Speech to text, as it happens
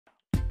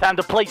Time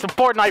to play some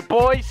Fortnite,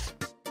 boys.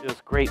 Feels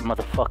great,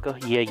 motherfucker.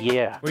 Yeah,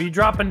 yeah. Where you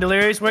dropping,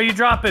 Delirious? Where you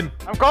dropping?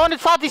 I'm going to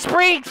Salty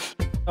Springs.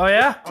 Oh,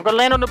 yeah? I'm gonna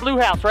land on the blue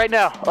house right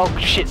now. Oh,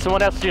 shit.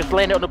 Someone else just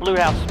landed on the blue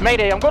house.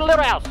 Mayday, I'm going to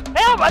little house.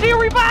 Help! I need a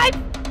revive!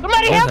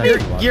 Somebody help me!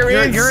 You're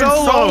in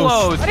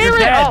solos. I need a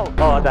revive!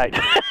 Oh, I died.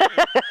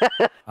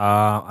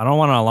 I don't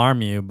want to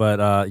alarm you,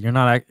 but you're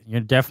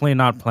definitely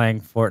not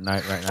playing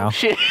Fortnite right now. Oh,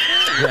 shit.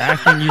 Your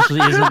acting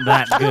usually isn't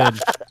that good.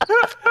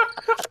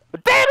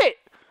 Damn it!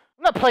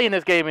 I'm not playing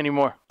this game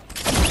anymore.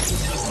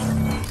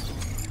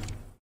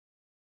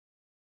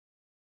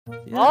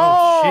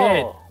 Oh,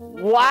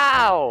 shit.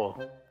 Wow.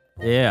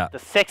 Yeah. The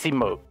sexy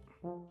mode.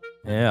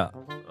 Yeah.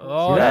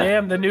 Oh,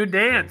 damn, the new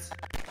dance.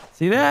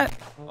 See that?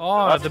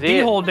 Oh, the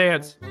beehole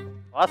dance.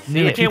 I see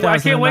it. I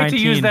can't wait to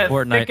use that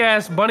Fortnite.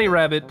 thick-ass bunny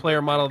rabbit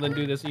player model then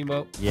do this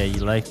emote. Yeah, you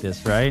like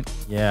this, right?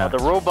 Yeah. Oh,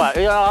 the robot.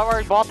 Yeah, I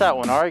already bought that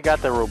one. I already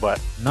got the robot.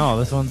 No,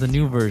 this one's a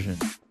new version.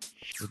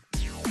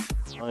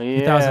 Oh, yeah.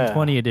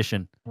 2020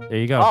 edition. There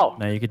you go. Oh.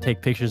 Now you can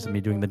take pictures of me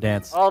doing the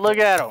dance. Oh, look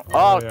at him.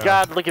 Oh, yeah.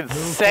 God, looking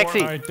sexy.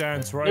 Fortnite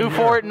dance right New here.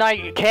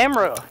 Fortnite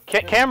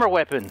camera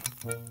weapon.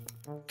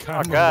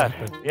 Camera God.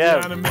 weapon.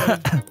 Yeah.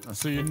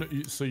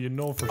 Animated, so you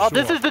know for sure. Oh,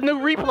 this is the new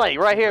replay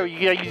right here.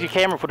 You gotta use your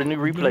camera for the new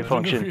replay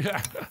function.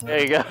 Yeah.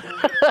 There you go.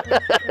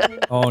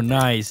 Oh,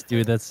 nice,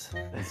 dude. That's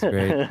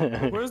great.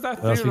 Where's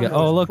that What else we theater? got?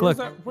 Oh, look, Where's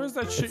look. Where's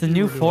that shit? It's a you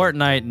new were doing?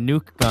 Fortnite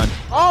nuke gun.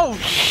 Oh,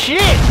 shit.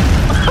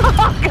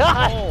 Oh,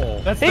 God.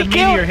 Oh, That's He the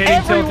meteor killed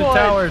hitting tilted everyone.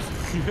 towers.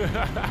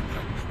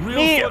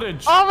 real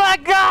footage. Oh, my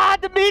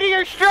God. The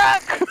meteor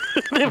struck.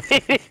 The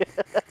meteor.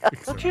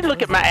 Don't you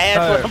look at my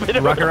ass.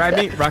 Rocket ride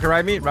me, rocket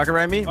ride me, rocket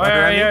ride me, Oh, rocket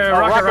ride me. yeah,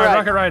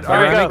 rocket ride. All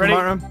Here we right, go. ready?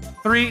 Come on,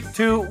 3,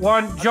 2,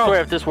 1, I jump.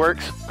 swear if this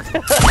works. It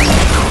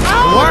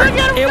worked!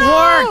 It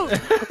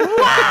worked!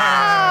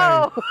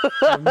 Wow!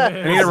 I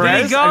need a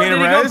res. Did he I need a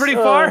go res. pretty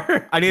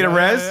far? I need a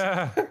res.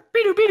 Yeah.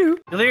 Beedoo.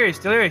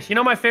 Delirious. You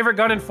know my favorite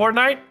gun in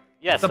Fortnite?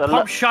 Yes, The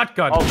pump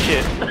shotgun. Oh,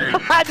 shit.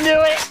 I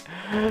knew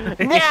it.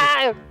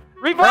 Nah.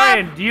 Revive.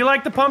 Brian, do you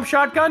like the pump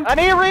shotgun? I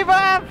need a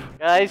revive.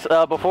 Guys,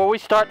 before we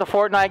start the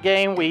Fortnite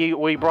game,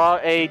 we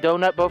brought a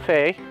donut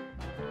buffet.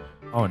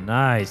 Oh,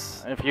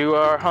 nice. If you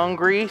are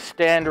hungry,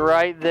 stand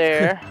right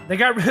there. They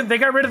got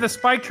rid of the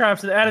spike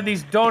traps and added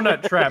these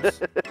donut traps.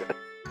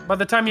 By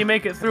the time you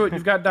make it through it,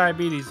 you've got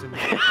diabetes. And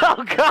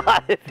Oh,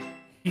 God.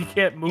 you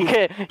can't move.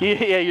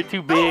 Yeah, you're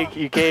too big.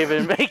 You can't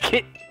even make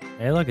it.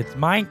 Hey, look, it's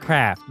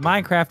Minecraft.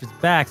 Minecraft is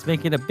back. It's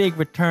making a big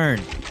return.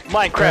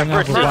 Minecraft Starting off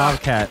versus with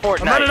Wildcat. I'm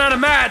Fortnite. running out of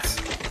mats.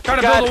 Trying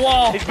to God, build a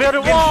wall. he's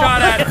building a Getting wall.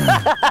 shot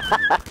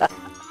at.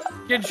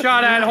 Getting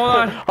shot at. Hold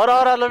on. Hold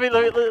on. Let me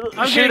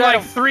I'm shoot getting at like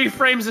him. 3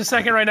 frames a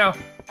second right now.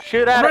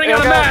 Shoot at I'm running him.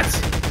 out of Here we go.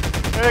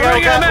 mats. Here we go.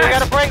 running out of We mats.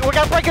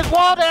 gotta break his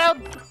wall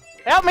down.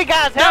 Help me,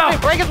 guys. Help me.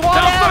 Break his wall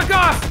No, down. fuck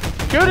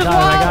off. Shoot his wall.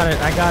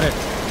 I got it.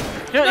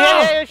 Shoot,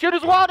 yeah, shoot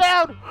his wall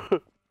down.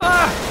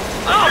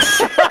 Oh,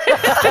 shit.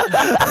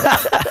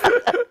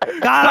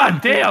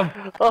 God damn.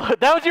 Oh,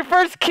 that was your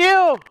first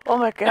kill. Oh,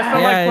 my God. I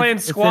felt Yeah, like playing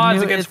it's a squads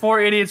new- against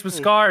 4 idiots with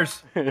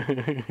scars.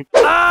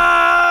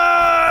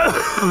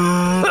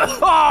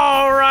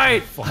 All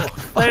right,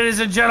 ladies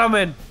and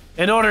gentlemen,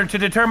 in order to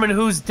determine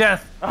who's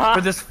death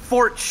for this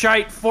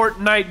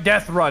Fortnite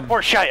death run,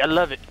 Fortnite, I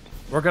love it.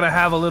 we're gonna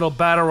have a little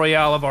battle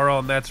royale of our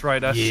own. That's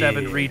right, us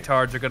 7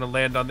 retards are gonna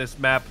land on this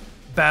map,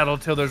 battle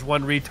till there's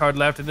 1 retard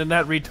left, and then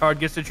that retard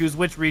gets to choose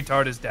which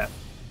retard is death.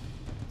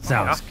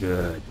 Sounds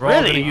good. We're all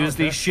Really? gonna use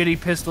these shitty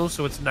pistols,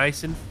 so it's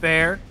nice and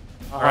fair.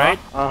 All right.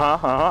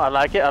 I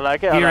like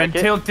it.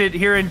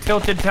 Here in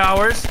Tilted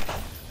Towers.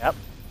 Yep.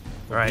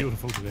 All right.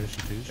 Beautiful today,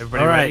 she is.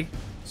 Everybody All right. ready?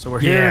 So we're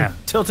here.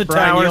 Tilted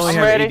Brian, you Towers. only I'm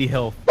have ready. 80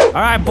 health. All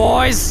right,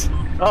 boys.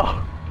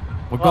 Oh,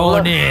 We're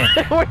going in.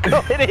 we're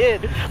going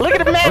in. Look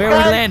at the map, Where are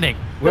we guys. landing?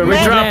 We're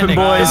map- dropping, landing.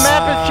 boys. The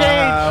map has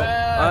changed.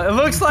 It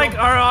looks like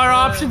our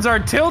options are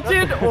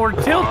tilted or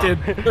tilted.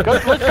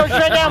 Let's go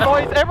straight down,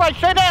 boys. Everybody,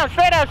 straight down.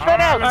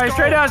 All right,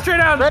 straight down. Straight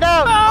down. Oh,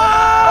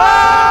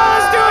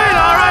 let's do it.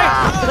 All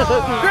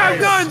right. Grab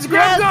guns.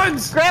 Grab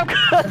guns. Grab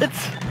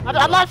guns.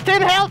 I lost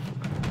 10 health.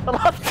 I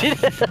lost 10.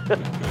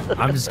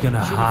 I'm just gonna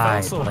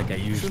hide like I Shouldn't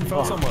usually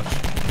felt so do. much.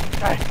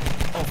 Alright.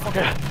 Oh, fuck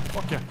yeah.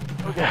 Fuck yeah.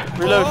 Okay.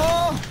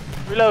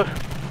 Reload.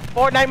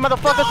 Fortnite,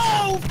 motherfuckers.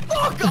 Oh,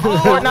 fuck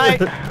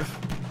Fortnite.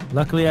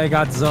 Luckily, I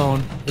got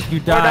zone. If you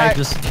die, Fortnite.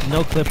 just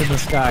no clip in the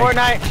sky.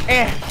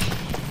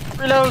 Fortnite.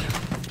 Reload.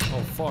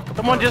 Oh, fuck.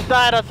 Someone just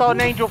died. I saw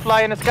an angel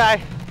fly in the sky.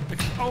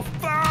 Oh,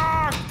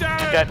 fuck!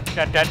 Damn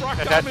it! Dead.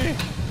 Rock got me.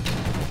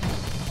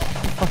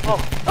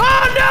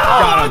 Oh, no.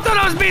 I thought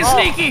I was being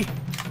sneaky.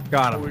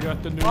 Got Oh, we him.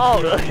 got the new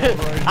Oh,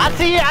 right I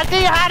see you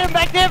hiding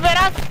back there,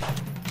 Vanoss.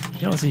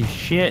 You don't see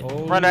shit.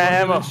 Oh, Run out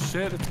of ammo.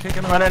 Shit, it's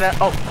kicking Run it out.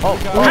 Oh.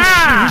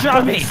 Ah! You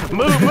shot me.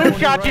 Move,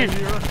 shot you.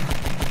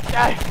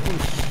 Die.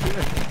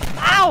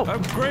 Ow! A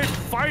great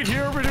fight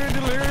here between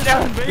Delirious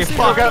Yeah. and Basie.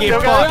 fucked, Go, get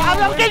go, go. fucked.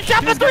 I'm getting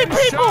shot by He's 3 getting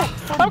people.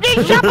 shot. I'm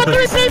getting shot by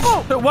 3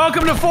 people.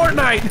 Welcome to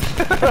Fortnite.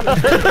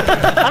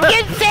 I'm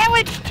getting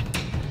sandwiched.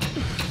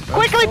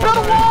 Quickly build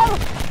a wall.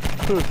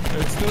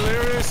 It's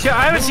Delirious. Yeah,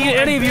 I haven't seen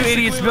any of you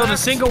idiots build a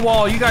Left. single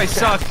wall. You guys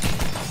suck.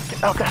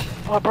 Oh god.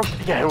 Oh, I broke.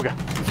 Yeah, here we go.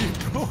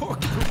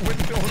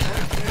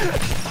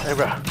 There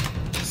we go.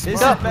 This is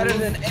better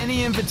than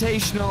any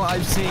invitational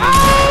I've seen.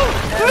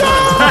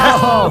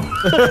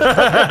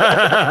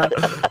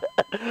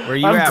 Where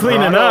you I'm at,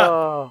 cleaning bro?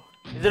 up.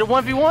 Is it a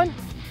 1v1?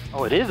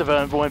 Oh, it is a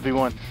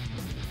 1v1.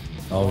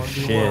 Oh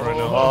shit.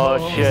 Oh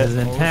This shit. is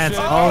intense.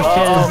 shit. Oh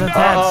shit, this is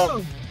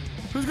intense.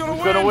 Who's gonna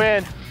Who's win? gonna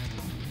win?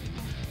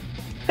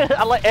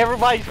 I like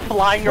everybody's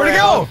flying Where'd he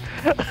around.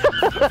 go?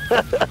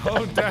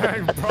 Oh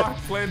dang, Brock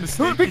playing the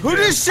sneaky Who game.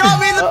 just shot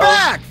me in the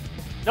back?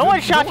 No one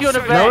shot you in the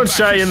back. No one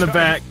shot you in the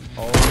back.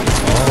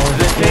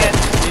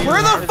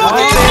 Where the fuck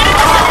is he?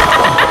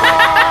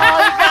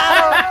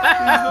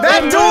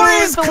 That door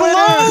is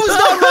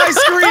closed on my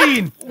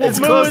screen. It's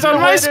closed on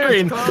my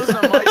screen.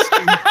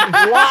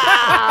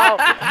 Wow!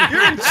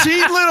 You're a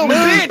cheat little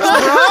bitch, bro.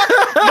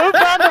 Who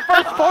found the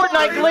first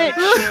Fortnite glitch?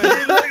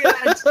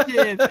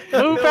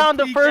 Who found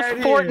the first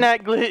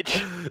Fortnite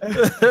glitch?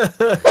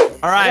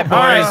 All right, boys. All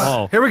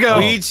right, here we go.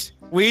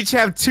 We each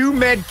have 2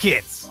 med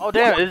kits. Oh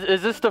damn!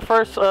 Is this the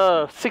first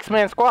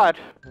 6-man squad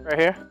right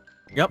here?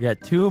 You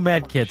got 2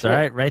 med kits, all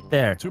right, right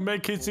there. 2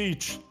 med kits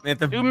each. At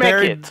the 2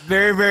 med kits.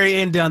 very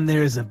end down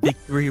there is a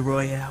victory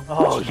royale.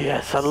 Oh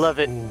yes, I love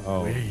it.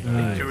 Oh,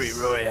 Victory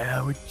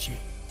royale with cheese.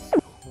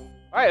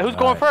 All right, who's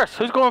going first?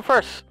 Who's going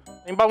first?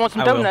 Anybody want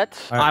some I will.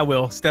 donuts? I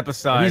will step Are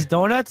aside. these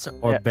donuts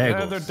or Yeah.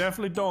 Yeah, bagels? they're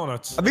definitely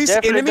donuts. Are these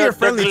Definitely enemy or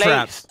friendly glazed.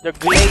 traps? They're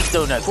glazed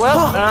donuts. Well,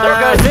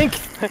 I there think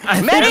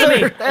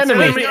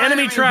Enemy!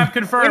 Enemy trap we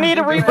confirmed. need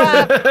a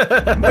revive.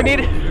 we need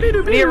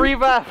a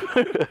revive.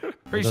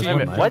 Appreciate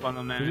What? it. What? On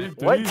them, man.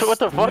 What? What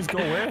the Did fuck? these go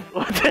away?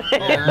 What the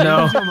heck?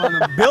 No.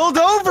 Build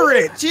over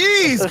it.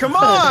 Jeez, come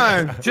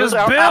on. Just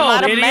I'm build,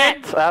 out of idiot.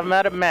 mats. I'm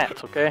out of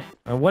mats. Okay.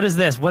 What is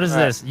this? What is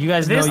this? You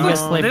guys know This you looks,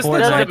 guys play this looks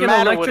Doesn't like Fortnite. an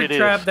matter what electric it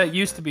trap is. that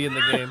used to be in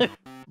the game,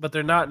 but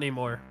they're not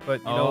anymore. But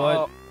you know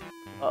what?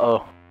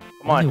 Uh-oh.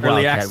 Come on. Only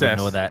Early Wildcat would access.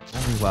 know that.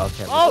 Only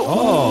Wildcat.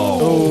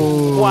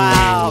 Oh.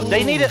 Wow.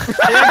 They need it. Wait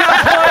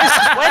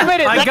a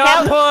minute. I that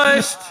got count?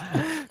 pushed.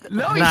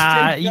 No,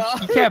 Nah, you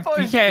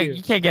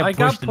can't get I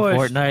got pushed in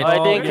pushed. Fortnite.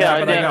 I didn't yeah,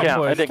 count. I but I didn't got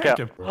count. I pushed. didn't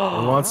count. I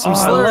want some Oh, I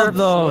slurps. love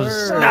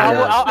those.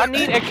 I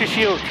need extra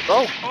shields.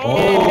 Oh.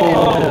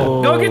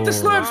 Oh. Go get the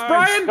slurps,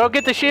 Brian. Go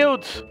get the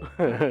shields.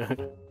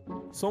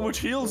 So much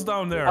heals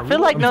down there. I feel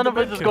like none of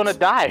us is gonna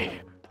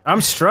die.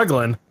 I'm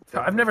struggling.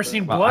 I've never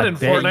seen Well, blood I in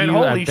bet Fortnite. you-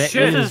 I Holy bet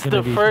shit. you- This is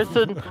gonna the be- first.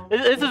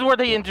 This is where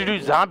they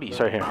introduce zombies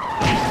right here. I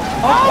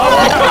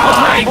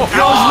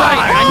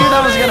knew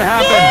that was gonna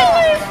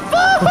happen.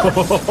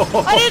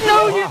 I didn't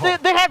know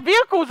they have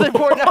vehicles in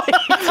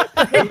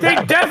Fortnite. They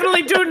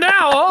definitely do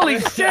now. Holy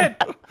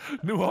shit.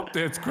 New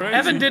updates, crazy.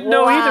 Evan didn't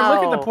know either.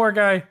 Look at the Wow. poor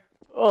guy.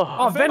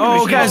 Oh, vending Oh,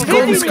 machine. guys,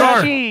 golden vending scar.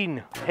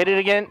 machine. Hit it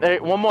again. There,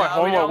 one more.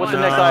 No, One we more. don't What's the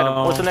want next that.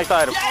 item? What's the next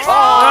item?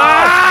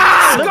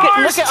 Ah, Look at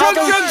all chug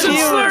those jugs and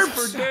shields.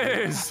 slurps. for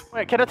days.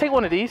 Wait, can I take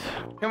one of these?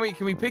 Can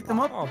we pick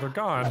them up? Oh, they're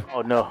gone. Oh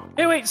no.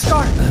 Hey, wait,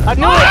 Scar. I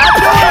knew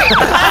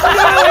it.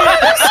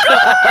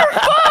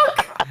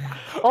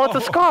 Oh, it's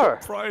a scar.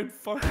 Pride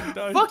fucking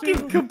died Fucking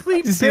too.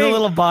 complete You see the bait.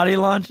 little body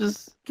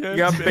launches? Get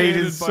got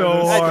baited by so the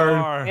hard.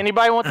 scar.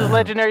 Anybody want this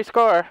legendary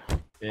scar?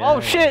 Oh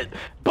shit!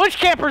 Bush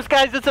campers,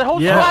 guys! It's a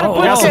whole Yeah, squad of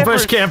we got bush some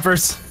campers. bush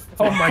campers.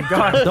 Oh my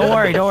god. Don't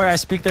worry. I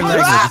speak their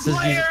language. This is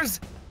Players.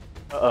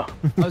 I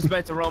was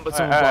about to run, but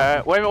someone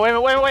Alright, wait a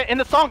minute. In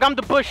the song, I'm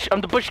the bush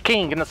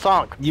king in the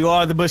song. You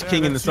are the Bush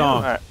King in the that's you.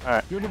 song.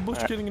 Alright. You're the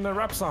Bush King in the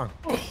rap song.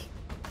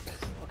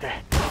 Okay.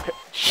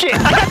 Shit!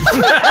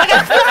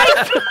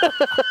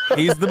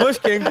 He's the Bush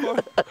King.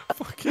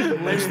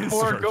 Fucking laser.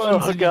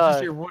 Oh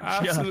god.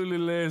 Absolutely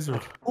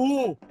lasered.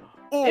 Ooh.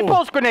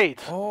 Impulse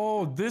grenades.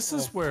 Oh, this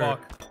is where.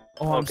 Fuck.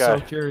 Oh, I'm Okay. so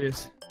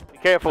curious. Be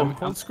careful.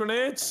 Pulse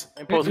grenades.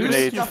 Impulse Dude,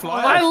 grenades. you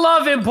fly. I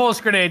love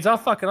impulse grenades. I'll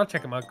check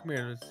them out. Come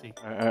here, let's see.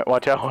 Alright,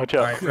 watch out. Alright,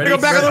 Go ready?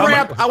 back on the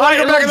ramp. I want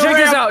to go back on the Check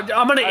this ramp. out.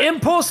 I'm gonna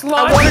impulse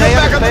launch. wanna go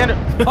back on the- Stand up.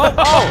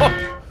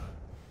 Oh!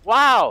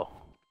 Wow.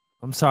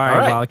 I'm sorry, All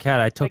right. Wildcat.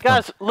 I Hey took them.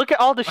 guys, look at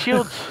all the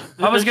shields.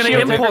 I was There's gonna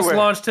shields impulse everywhere.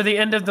 launch to the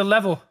end of the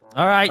level.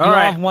 All right, you All all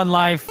right. have one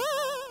life.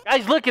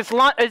 Guys, look, it's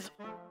launch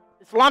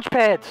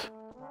pads.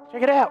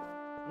 Check it out.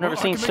 I've never Well,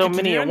 I seen can so make it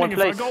to many the in one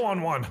ending place. If I go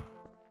on one.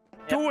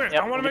 Do it.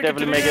 Yep, I want you to make it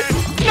to definitely the make end.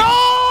 it.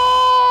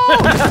 No!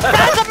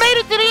 Guys, I made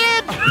it to the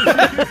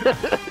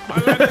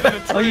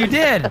end! Oh, you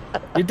did.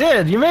 You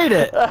did. You made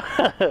it. All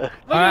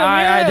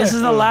right. This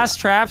is the last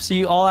trap, so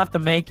you all have to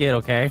make it.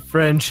 Okay.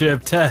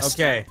 Friendship test.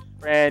 Okay.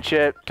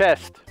 Friendship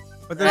test.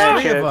 But there's 3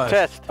 Friendship of us.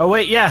 test. Oh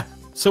wait, yeah.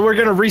 So we're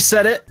gonna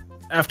reset it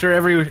after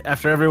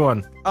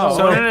everyone. Oh,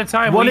 So one at a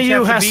time. One we of each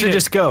you have has beat to it.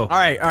 just go. All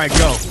right,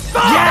 go.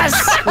 Yes.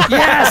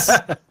 Yes.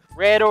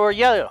 Red or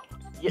yellow?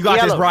 You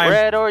got this, Brian.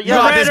 Red or You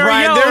got yellow? this, Red or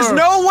Brian. yellow. There's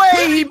no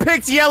way he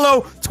picked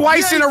yellow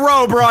twice in a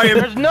row, Brian.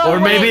 There's no Or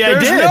maybe way. I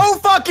There's did. no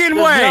fucking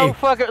There's way. no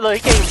fucking. Look,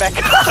 he came back.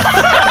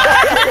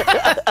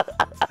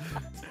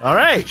 All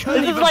right.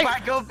 This is like All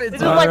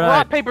rock,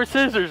 right. paper,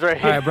 scissors right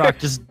All here. right, Brock.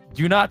 Just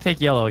do not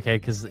pick yellow, okay?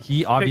 Because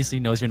he obviously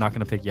knows you're not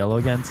gonna pick yellow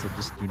again. So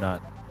just do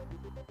not.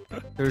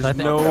 There's I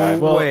think- no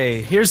Well,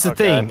 way. here's the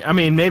Okay. thing. I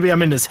mean, maybe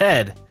I'm in his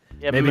head,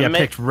 Yeah, Maybe I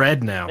picked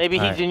red now. Maybe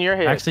he's in your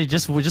head. Actually,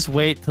 just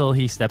wait till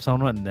he steps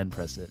on one and then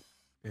press it.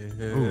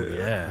 Ooh,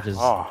 yeah.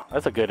 Oh,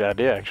 that's a good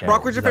idea, actually.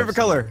 Brock, what's your favorite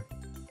color?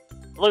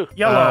 Blue.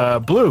 Yellow.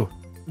 Blue.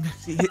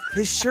 See,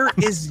 his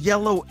shirt is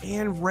yellow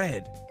and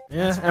red.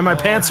 Yeah, and my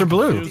pants are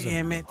blue.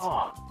 Damn it.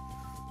 Oh.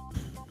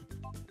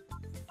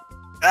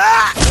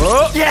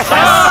 Oh, Yes!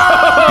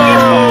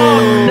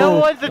 No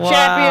one's the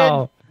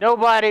champion.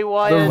 Nobody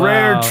won. the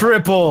rare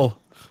triple.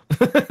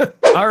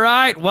 All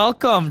right,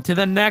 welcome to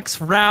the next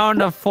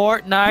round of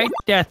Fortnite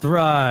Death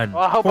Run.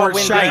 Well, I hope I win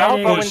this. I hope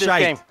I win this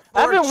game.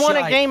 I haven't won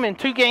a game in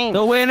 2 games.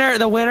 The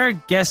winner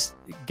gets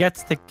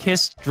to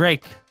kiss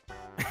Drake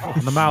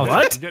on the mouth.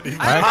 What?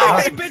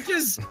 Hey,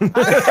 bitches!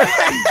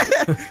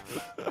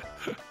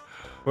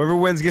 Whoever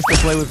wins gets to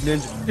play with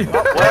Ninja.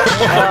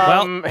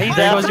 Well, he's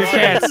there out. goes your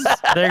chance.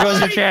 There goes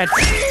your chance.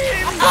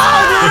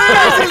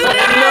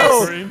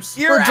 No!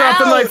 We're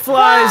dropping like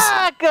flies.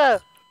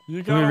 Fuck!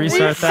 You Can we gotta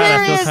restart Are you that?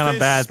 I feel serious? kind of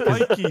bad.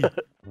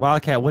 Spiky.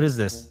 Wildcat, what is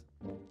this?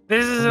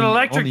 This is an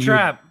electric only you-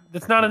 trap.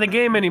 That's not in the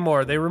game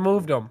anymore. They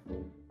removed them.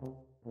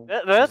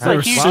 That's a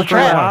They're huge super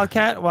trap.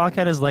 loud.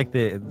 Wildcat is like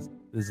the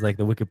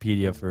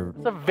Wikipedia for.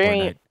 It's a very,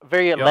 Fortnite.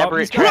 very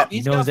elaborate trap.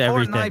 He knows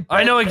everything.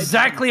 I know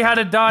exactly how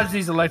to dodge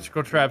these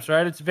electrical traps,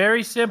 right? It's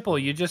very simple.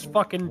 You just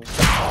fucking...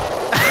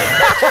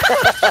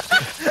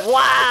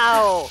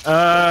 Wow!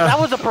 That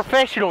was a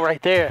professional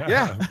right there.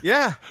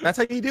 Yeah. That's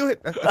how you do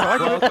it. That's how I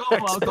do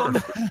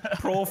it.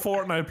 Pro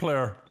Fortnite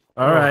player.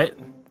 All right.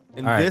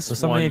 And All right, this so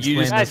somebody one,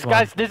 you explain just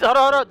Guys, this, hold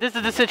on. This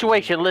is the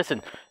situation.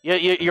 Listen,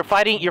 you're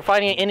fighting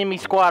an enemy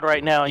squad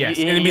right now. Yes,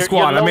 You- enemy you're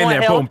squad. low I'm in on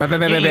there. health. Boom. Bam, bam,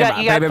 bam, You bam, got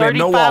bam, bam, bam. 35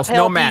 No walls, no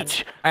health mats.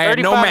 each. I had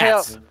no 35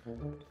 mats. health.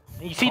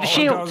 You see the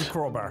shields.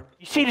 Crowbar.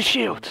 You see the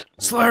shields.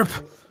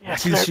 Slurp. Yeah,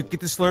 See the slurp. shit. Get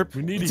the slurp.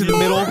 We need to to the heal.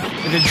 middle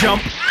and then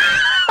jump.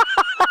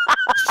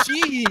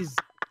 Jeez.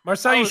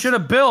 Marcel, you should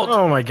have built.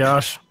 Oh my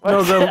gosh.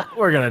 No,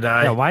 we're gonna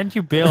die. Yeah, why didn't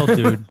you build,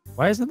 dude?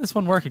 Why isn't this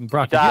one working,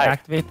 Brock? Did you died.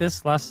 activate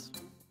this last?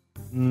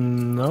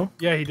 No,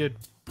 Yeah, he did.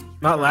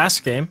 not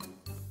last game.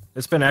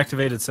 It's been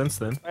activated since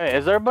then. Hey,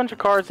 is there a bunch of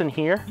cards in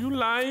here? You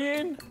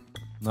lying?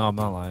 No, I'm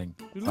not lying.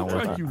 You It's not look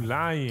worth like it. you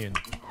lying.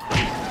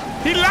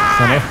 He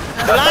lied!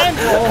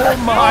 Oh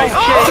my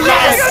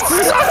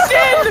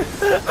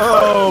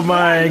Oh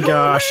my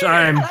gosh,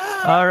 I'm.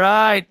 All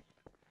right,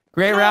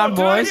 great round,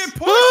 Did I boys. get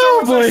pushed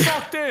or was I boy.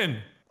 sucked in?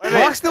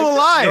 Brock's still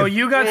alive. No,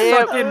 you got Yeah,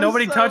 sucked in.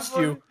 Nobody touched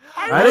you.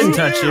 I didn't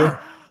touch you.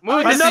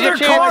 Move, this is Another your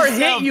chance. car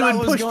hit you and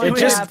pushed you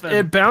in.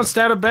 It bounced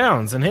out of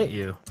bounds and hit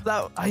you.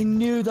 I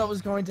knew that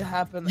was going to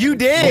happen. You Wait,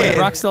 did.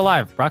 Brock's still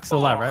alive. Brock's still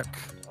alive, right?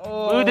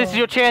 Move, this is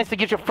your chance to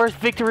get your first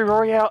victory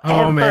royale ever.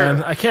 Oh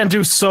man, I can't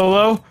do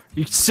solo.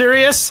 You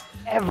serious?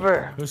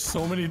 Ever. There's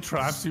so many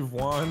traps you've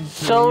won.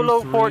 Solo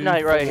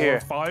Fortnite right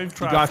here. 5 You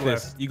traps got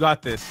left. this. You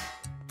got this.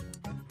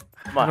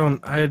 Come I on.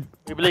 don't. I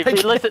We believe.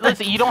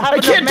 Listen, you don't have I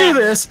enough can't do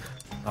maps. this.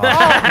 You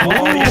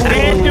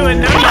can't do it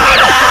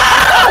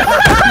now.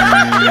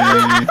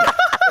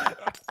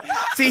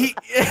 See,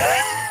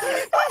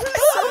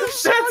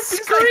 That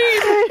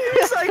scream!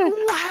 He's like,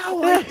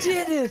 wow, I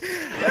did it!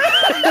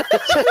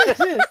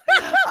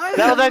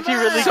 That was actually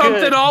really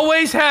Something good.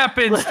 always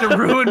happens to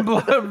ruin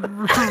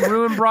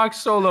Brock's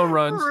solo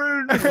runs.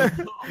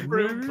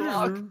 Rude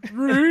block.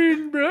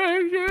 Ruin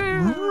Brock.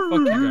 Fuck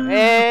you guys.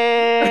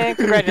 And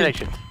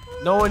congratulations.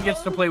 No one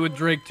gets to play with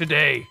Drake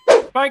today.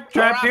 Spike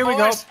trap, here we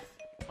go. All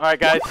right,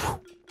 guys.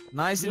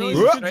 Nice and You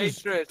easy. know, Straight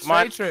trip. Come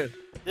on. Straight trip.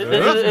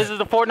 This is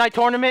the Fortnite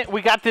tournament.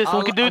 We got this.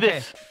 We can do okay.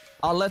 this.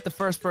 I'll let the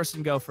first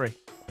person go free.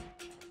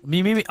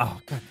 Me. Oh,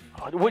 God.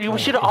 We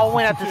should have all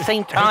went at the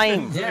same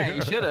time. Yeah,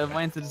 you should have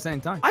went at the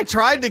same time. I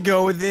tried to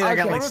go with it. I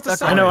got Okay. like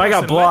stuck. I know. I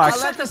got I'll blocked.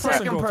 let the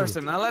second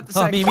person. I'll let the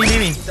Oh, second me. Well,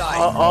 he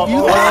Oh,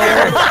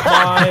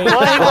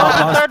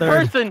 was the third third.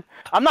 person.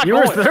 I'm not You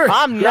were going. third.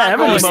 I'm Yeah, not Evan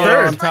going. was Emote third.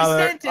 on him,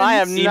 Tyler. I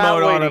am not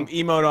Emote on him.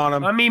 waiting. Emote on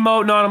him. I'm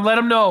emoting on him. Let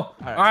him know.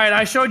 All right,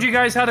 I showed you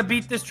guys how to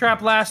beat this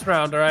trap last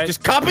round. All right.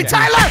 Just copy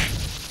Tyler.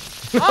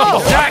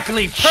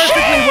 Exactly.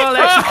 Perfectly well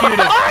executed.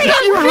 Are you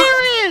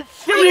serious?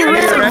 You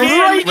ran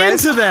right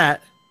Rez? into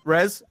that.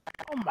 Rez.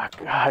 Oh my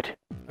god.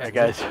 Yeah,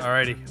 guys.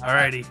 Alrighty. All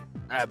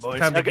right, boys.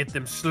 Time to Okay. get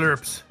them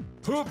slurps.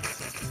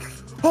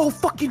 Oh,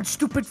 fucking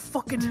stupid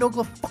fucking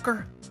Nogla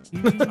fucker.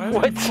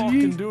 What?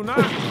 Fucking do not.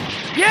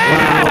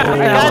 Yeah!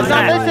 Guys,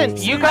 now listen.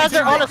 You guys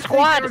are on a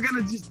squad. We're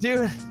gonna just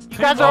do it. You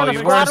guys are on a We're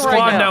a squad squad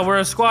right now. now. We're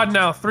a squad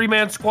now.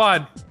 3-man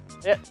squad.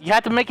 Yeah, you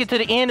have to make it to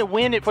the end and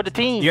win it for the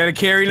team. You gotta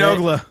carry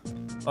Nogla.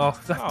 Oh,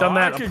 I've Oh, done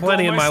I that could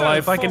plenty go in my myself.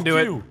 life. I can Fuck do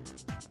it. you.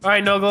 All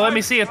right, Nogla, let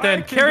me see it I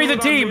then. can Carry do the it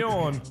on team. my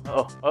own.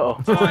 Oh.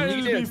 Come on, you I'll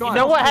do be it. Come You on.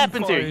 know what fucking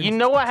happens here. fine. You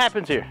know what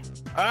happens here.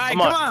 All right,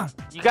 Come on.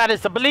 You got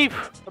this. I believe.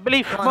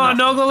 Come on,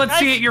 Nogla, let's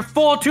see it. Your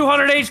full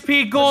 200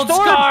 HP, gold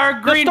storm- scar, the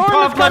green storm is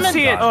puff. Let's coming.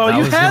 see it. Oh, That you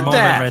was your had moment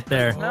that. right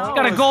there.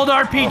 Got a gold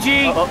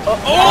RPG.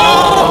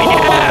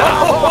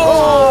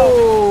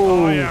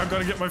 Oh yeah, I'm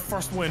gonna get my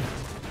first win.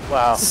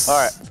 Wow. All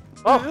right.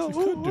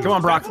 Oh, Come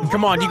on, Brock.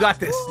 Come on. You got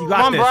this. You got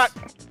come on, this. Brock.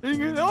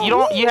 You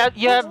don't.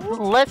 You have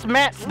less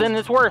mats than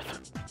it's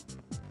worth.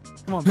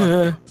 Come on,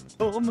 bro.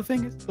 Oh, my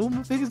fingers. Oh,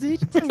 my fingers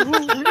itchy.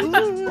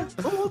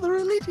 Oh, they're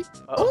really itchy.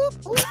 I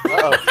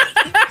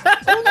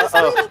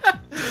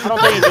don't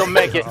think he's gonna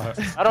make it.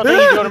 I don't think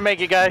he's gonna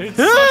make it, guys. It's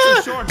such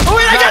a short. Oh,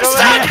 wait, I got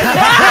stuck!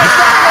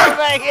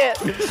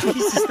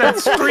 Jesus, that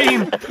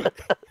scream.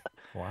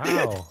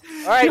 Wow.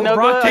 All right, no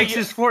Brock go. takes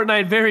his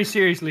Fortnite very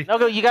seriously. No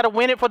go. You gotta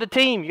win it for the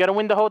team. You gotta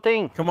win the whole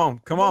thing. Come on,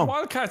 come The on.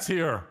 Wildcat's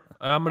here.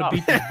 I'm gonna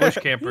beat these bush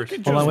campers. You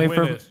can Hold on, just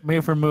wait win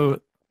it. for Moo.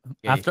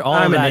 After all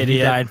I'm of an that, he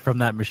idiot. died from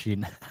that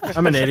machine.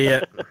 I'm an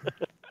idiot.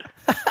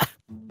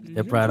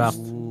 Step right up.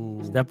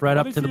 Step right What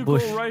up if to the you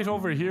bush. go right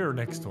over here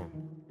next to him,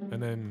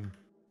 and then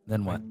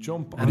Then what?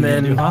 jump on And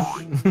then, Oh,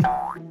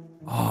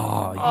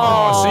 yeah.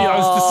 Oh, see, I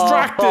was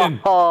distracting.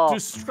 Oh.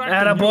 Distracting.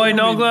 Attaboy, you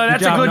Nogla.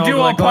 That's job, a good Nogla. duo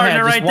Go ahead, partner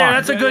just right there. walk.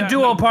 That's a good Yeah,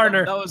 duo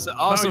partner. That was an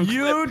Now awesome. you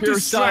Pure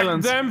distract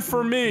silence. them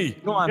for me.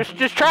 Go on.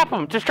 Just trap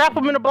him. Just trap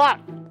him in the block.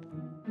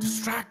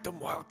 Distract them,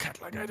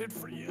 Wildcat, like I did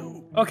for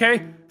you.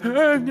 Okay.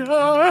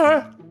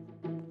 Oh,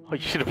 you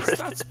should have What's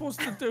pressed that it. supposed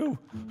to do?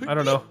 I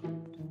don't know.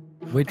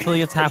 Wait till he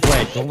gets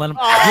halfway. Don't let him.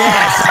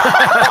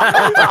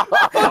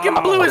 Fucking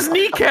blew his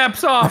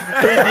kneecaps off.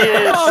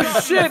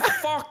 Oh shit!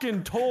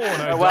 Fucking toe.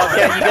 and I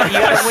Wildcat, you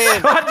gotta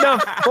win. What the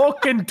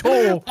fucking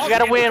toe? You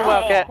gotta win,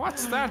 Wildcat.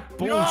 What's that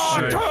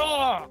bullshit?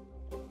 All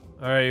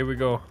right, here we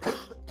go.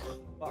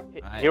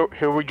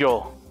 Here we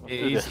go.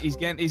 He's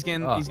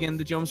getting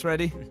the jumps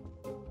ready.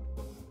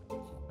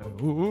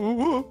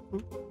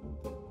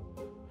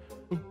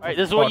 All right,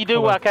 this is what you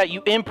do, Wildcat.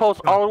 You impulse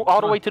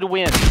all the way to the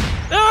win.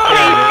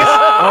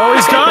 oh,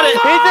 he's got it.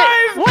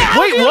 Wait,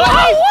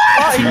 what?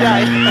 Oh, he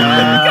died.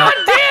 God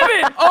damn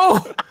it!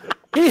 Oh,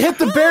 he hit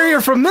the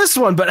barrier from this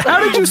one, but how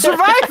did you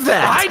survive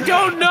that? I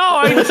don't know.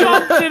 I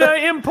jumped in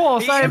an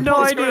impulse. I have no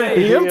idea.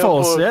 The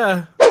impulse,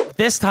 yeah.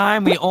 This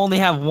time we only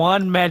have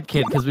one med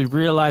kit because we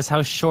realize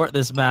how short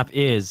this map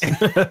is.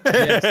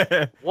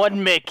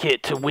 One med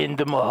kit to win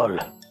them all.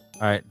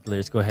 All right,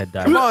 let's go ahead,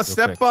 dive. Come on, real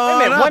step quick. Wait a on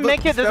minute, up. one med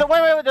kit?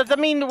 Does that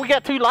mean we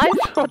got 2 lives?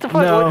 What the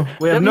fuck? No,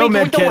 we have That no means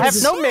med we don't have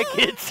kits. no med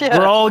kits. Yeah.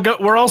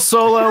 We're all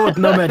solo with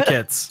no med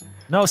kits.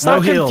 No,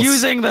 stop heals.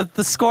 confusing the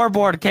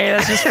scoreboard, okay?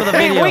 That's just for the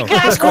Hey, video. we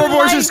got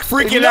Scoreboard's just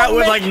freaking out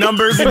with like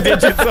numbers and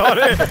digits on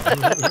it.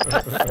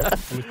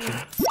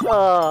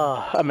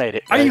 I made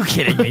it. Are you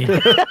kidding me?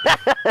 Just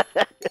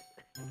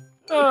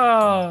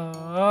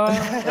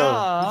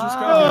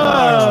gotta be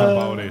relaxed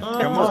about it.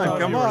 Come on,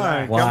 come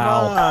on,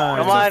 Wow.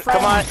 Come on,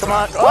 come on, come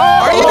on.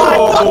 Are you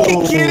Oh!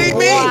 fucking kidding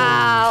me?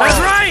 Wow. That's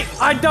right.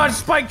 I dodged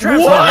spike traps.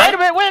 Wait a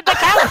minute, wait, that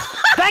counts!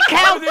 That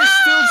How are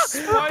counts! they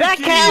still That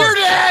spiky?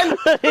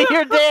 counts!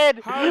 You're dead!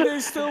 How are they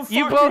still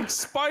You fucking both-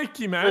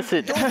 spiky, man?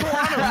 Listen. Don't go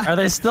on 'em. Are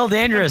they still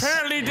dangerous?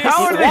 Apparently this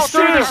How are they Walk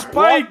still through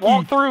spiky?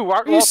 Walk through.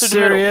 Walk Are you through the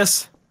middle.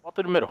 serious? Walk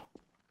through the middle.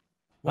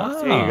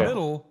 What's There in you the go.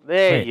 middle?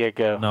 There Wait, you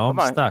go. No, Come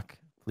I'm on. stuck.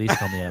 Please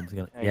tell me I'm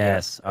gonna. There you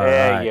Yes. go. All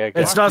There right. you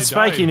go. It's not You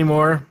spiky died.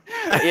 anymore.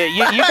 Yeah,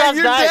 you guys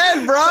You're died.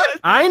 dead, bro.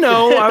 I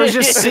know. I was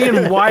just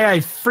seeing why I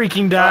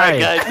freaking All right,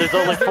 died. guys, there's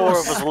only 4 of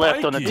us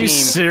left on the Are Are team. you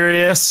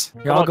serious?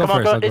 Here, I'll go Come on,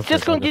 first. I'll go It's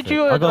just first, gonna I'll go get first.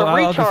 you I'll a go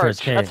recharge.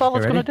 first. Okay, That's all you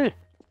it's ready? gonna do.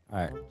 All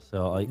right.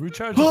 So I.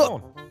 Recharge your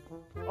phone.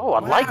 Oh, I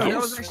like That it.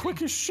 was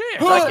quick as shit.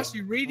 That's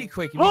actually really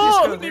quick. If you I just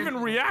go didn't there, even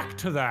react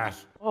to that.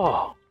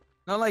 Oh,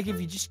 not like if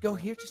you just go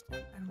here, just.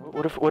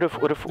 what if?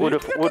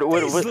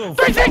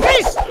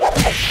 360s!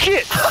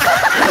 Shit!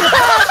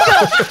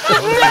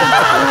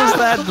 What was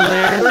that,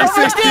 Blair?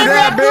 360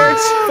 that,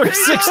 bitch.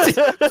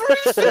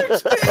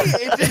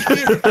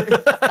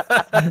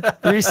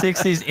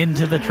 360s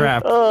into the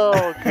trap.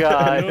 Oh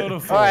god!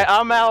 Beautiful. All right,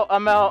 I'm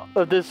out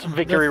of this The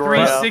victory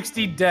royale.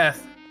 360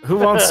 death. Who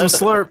wants some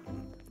slurp?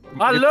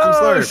 I Get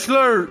love some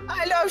slurp.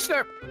 I love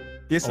slurp.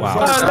 Get some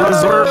Wow.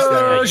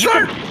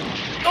 Slurp.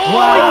 Oh,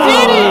 Wow, I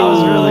did it! that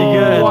was really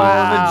good.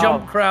 Wow. The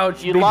jump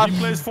crouch. You baby. lost. He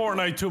plays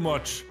Fortnite too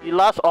much. You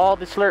lost all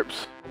the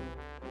slurps.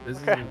 This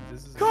is, Okay.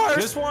 this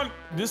is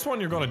This one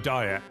you're gonna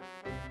die at.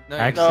 No,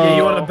 Actually, Yeah,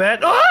 you want to bet?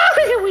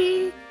 Oh,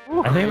 wee. I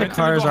think the Wait till you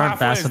cars go aren't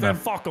halfway, fast then enough.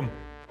 fuck 'em.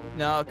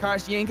 no,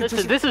 cars, you ain't gonna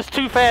This is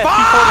too fast.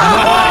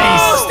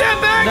 Oh, step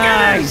back.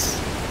 Nice.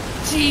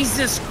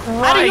 Jesus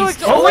How do you Christ.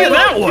 explain Oh, look at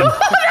that one.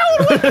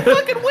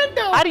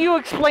 How do you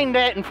explain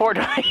that in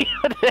Fortnite?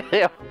 What the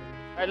hell?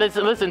 All right,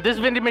 listen. This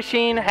vending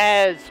machine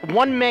has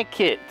 1 med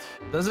kit.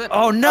 Does it?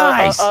 Oh,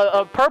 nice.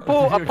 A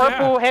purple Yeah.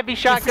 heavy All you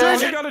shotgun.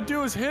 gotta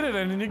do is hit it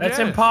and then you That's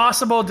get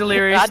impossible,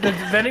 Delirious. I- The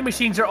vending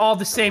machines are all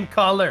the same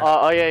color.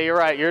 Oh yeah, you're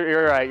right.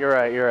 You're right.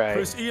 it.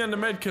 Press E on the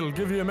med kit, will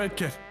give you a med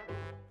kit.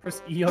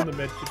 Press E on the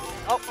med kit.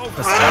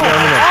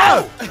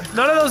 Oh!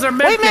 None of those are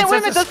med Wait a minute, kits. wait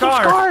a minute. That's There's a some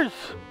scar. scars.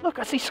 Look,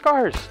 I see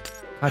scars.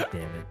 God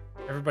damn it.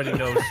 Everybody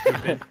knows,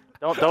 stupid.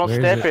 Don't Where is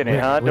step it? in it,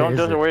 huh? Where is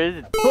it? Where is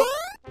it?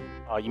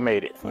 Oh, you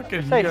made it.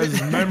 Fucking Say you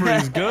guys' memory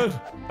is good.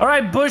 All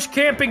right, bush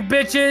camping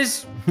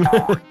bitches.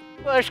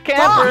 Bush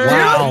camper.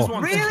 Wow. These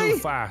ones Really? kill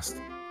fast.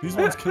 These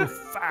ones kill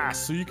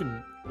fast, so you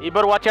can. You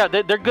better watch out.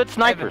 They're good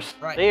snipers.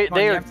 Right, They come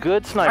on, you are have to-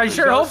 good I snipers.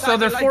 sure hope so.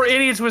 They're 4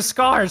 idiots with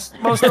scars.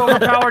 Most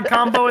overpowered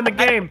combo in the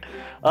game.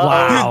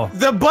 Wow.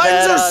 The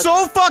buttons are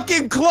so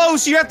fucking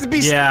close. You have to be.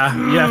 Yeah,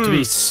 you have to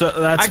be. So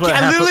that's what.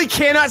 I literally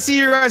cannot see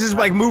your guys'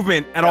 like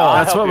movement at all.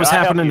 That's what was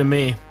happening to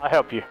me. I'll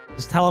help you.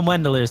 Just tell him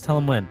when, Delirious. Tell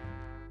him when.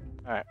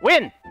 All right,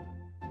 win.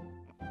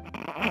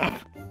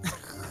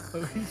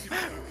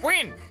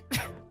 Win.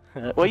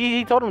 Well,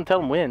 he told him to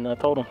tell him when. I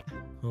told him.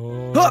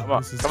 Oh, Come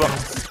on, this is come on.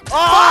 tense.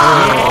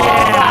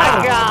 Oh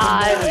my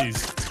God!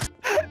 Please.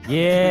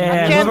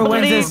 Yeah, can't whoever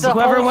wins believe this, the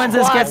whoever whole wins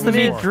this gets to squad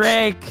meet missed.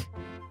 Drake.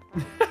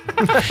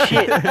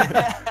 Shit.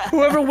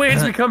 Whoever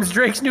wins becomes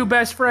Drake's new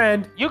best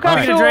friend. You guys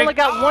Right. still Drake. only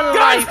got one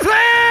Guys, life.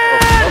 play!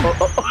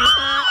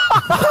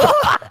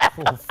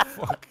 Oh,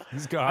 fuck.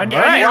 He's I gone. need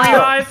a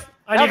revive.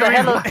 I That need was a a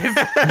hell of, revive.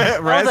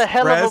 that was a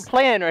hell of a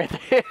plan right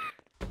there.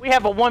 We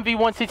have a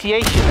 1v1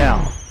 situation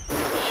now.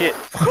 Shit.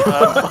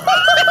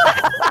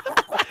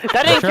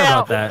 That didn't Sure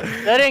count. about that.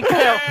 That didn't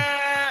count.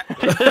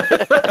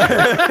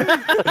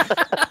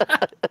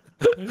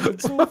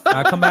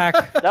 I'll come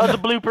back. That was a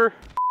blooper.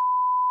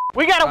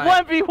 We got a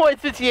 1v1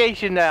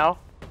 situation now.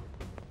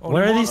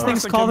 What are these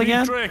things called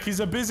again? Drake, he's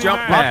a busy Jump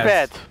man.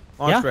 pads.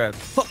 Launch Launch Yeah?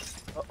 pads.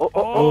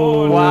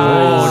 Oh, Wow.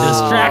 wow.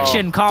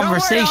 Distraction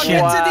conversation.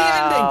 Don't worry, I'll get to the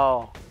ending.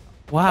 Wow.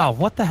 Wow,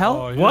 what the hell?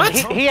 Oh, yeah. What?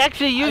 He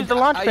actually used the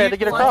launch pad to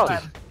get across.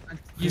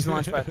 Use the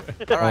launch pad.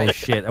 Oh Alright.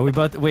 shit. Are we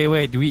both do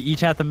we each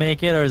have to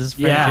make it or is this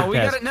Yeah. friendship No, we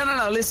test? gotta,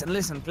 no,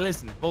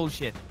 listen.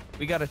 Bullshit.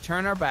 We gotta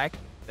turn our back,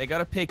 they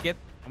gotta pick it,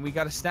 and we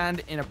gotta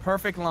stand in a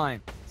perfect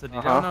line. So they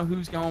don't know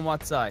who's going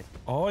what side.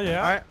 Oh, yeah.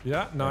 Alright.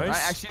 Yeah, nice.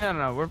 Right? Actually,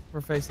 no, we're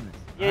facing this.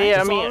 Yeah, yeah, I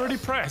It's mean, already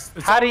pressed.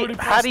 It's how do already you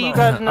pressed you now.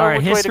 guys know Alright,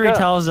 which way to history go?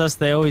 tells us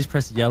they always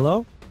press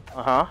yellow,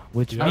 Uh-huh.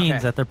 which Yeah. means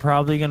Okay. that they're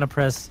probably gonna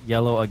press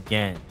yellow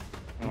again.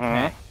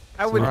 Mhm.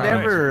 I would Right.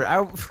 never.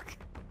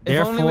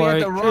 If only we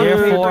had the rock,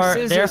 Therefore, paper,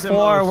 scissors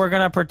therefore, emotes. we're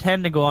gonna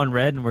pretend to go on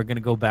red and we're gonna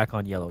go back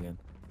on yellow again.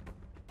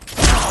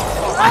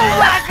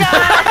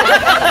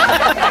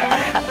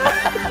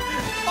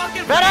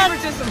 Fucking Better-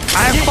 favoritism.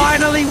 I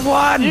finally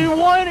won! You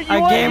won A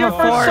won game your of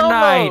first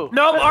Fortnite. solo.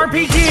 Nope,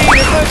 RPG.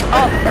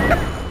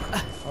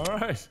 All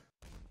right.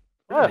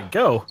 Yeah.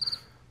 Go.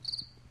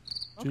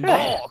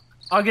 Okay.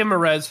 I'll give him a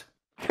res.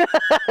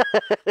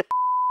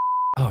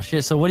 Oh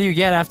shit, so what do you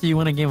get after you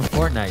win a game of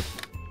Fortnite?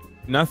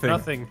 Nothing.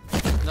 Nothing.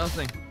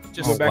 Nothing.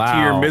 Just Go back to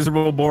your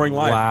miserable, boring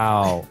life.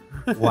 Wow.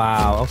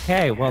 Wow.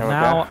 Okay, well Here we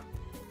now...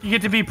 You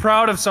get to be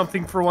proud of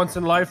something for once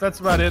in life. That's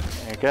about it.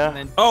 There you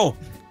go. Oh,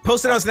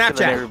 post it on Killing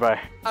Snapchat. everybody.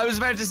 I was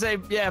about to say,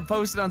 yeah,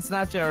 post it on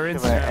Snapchat or Killing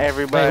Instagram.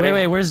 everybody.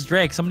 Wait, where's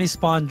Drake? Somebody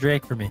spawn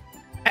Drake for me.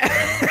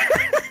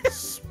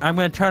 I'm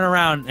gonna turn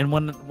around, and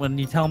when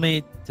you tell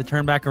me to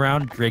turn back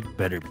around, Drake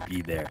better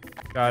be there.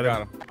 Got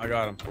it. I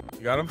got him.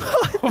 You got him?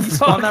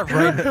 Spawn that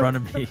right in front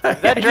of me.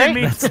 That Drake?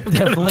 That's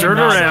definitely Turn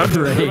not around.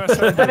 Drake.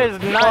 That is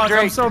not Fuck, I'm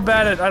Drake. so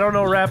bad at I don't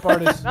know rap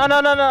artists. No,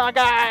 I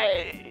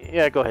got.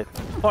 Yeah, go ahead.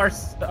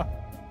 Marcel.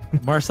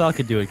 Marcel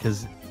could do it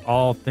because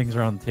all things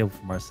are on the table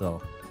for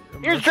Marcel.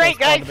 Here's Drake,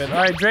 guys. All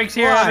right, Drake's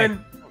here, Why?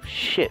 Evan. Oh,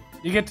 shit.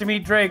 You get to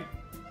meet Drake.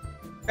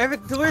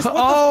 Evan, Delirious, what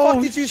Oh, the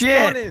fuck did you shit.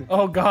 spawn in?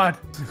 Oh God.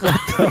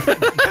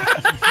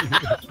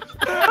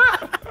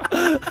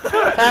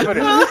 What's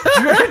happening?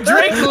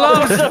 Drake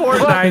loves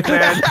Fortnite,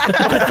 man.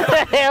 What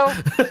the hell?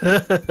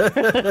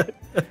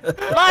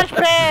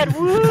 Launchpad!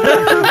 Woo!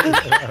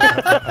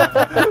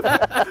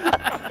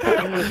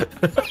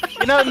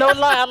 You know, no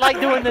lie, I like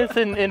doing this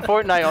in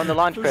Fortnite on the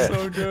launchpad.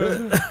 So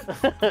good.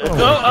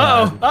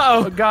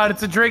 Oh, God,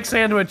 it's a Drake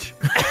sandwich.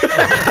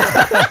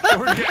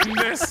 We're getting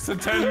this to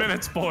 10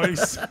 minutes,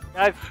 boys.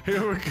 Guys,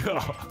 Here we go.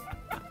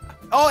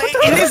 Oh, it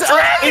is.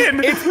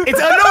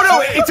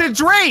 It's a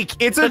Drake.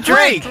 It's a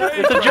Drake.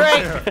 it's a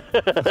Drake!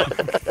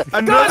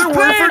 Another Guys,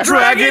 word play for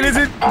dragon is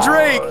a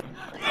Drake.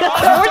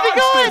 Where's he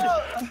going?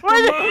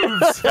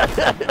 Where's he?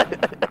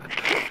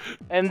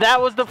 And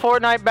that was the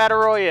Fortnite Battle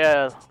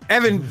Royale.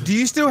 Evan, do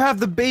you still have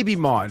the baby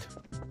mod?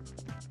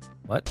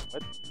 What? Do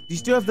you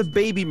still have the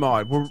baby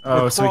mod?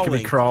 We're So we can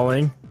be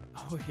crawling.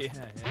 crawling. Oh, yeah.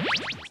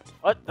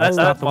 What? That's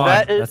not the one.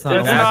 That is, That's not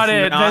That's the not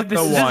it. not This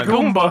the is one.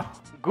 Goomba.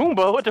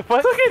 Goomba, what the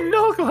fuck? Look at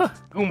Nogla.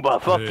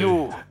 Goomba, fuck Hey.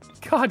 you.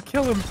 God,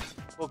 kill him.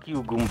 Fuck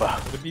you,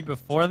 Goomba. Would it be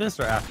before this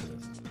or after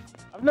this?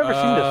 I've never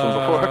seen this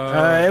one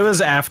before. It was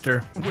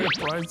after. We're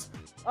friends.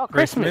 Oh,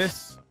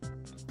 Christmas.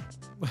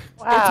 Wow.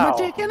 It's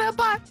my dick in a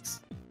box.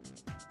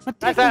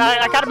 I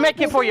got a med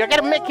kit for you. I got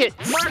a med kit.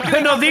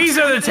 No, these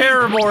are the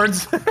terror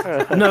boards.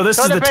 No, this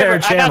is the Toilet Terror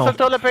paper. I got channel. some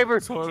toilet paper.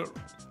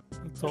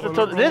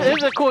 This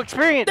is a cool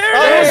experience.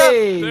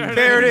 Hey!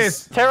 There it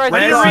is. Terror, I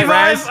need a Res,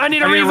 revive. res. I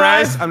need a I need revive.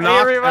 res. I'm I need a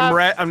knocked.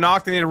 revive. I'm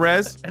knocked. I need a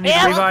res. I need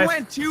Yeah, a Rock revive.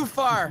 went too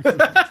far.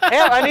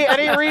 Yeah, I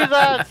need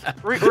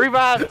revive.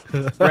 Revive.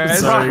 Res.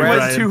 Sorry, Rock res.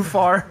 went too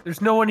far.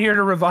 There's no one here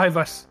to revive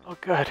us. Oh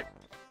god,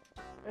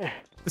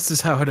 This is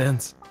how it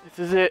ends. this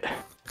is it.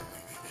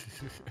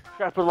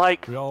 Drop a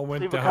like. We all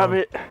went Leave a down.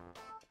 comment.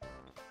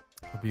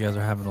 Hope you guys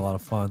are having a lot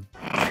of fun.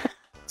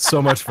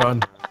 So much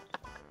fun.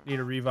 Need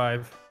a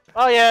revive.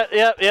 Oh yeah.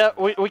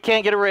 We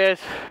can't get a res.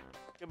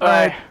 Goodbye.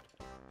 Alright.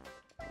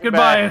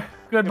 Goodbye.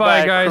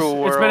 Goodbye, guys.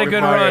 cruel It's been a world.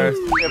 good Goodbye, run. guys.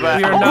 Goodbye.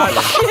 We are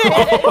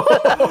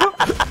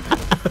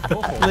not.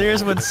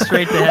 Delirious went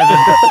straight to heaven.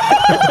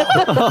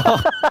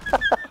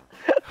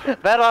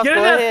 Vanoss, Get in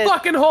go that ahead.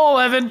 fucking hole,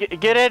 Evan.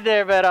 Get in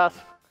there, Vanoss.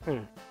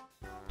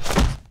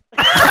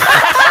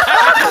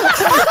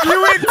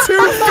 You went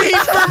 2 feet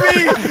for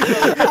me.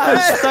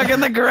 I'm stuck in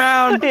the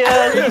ground.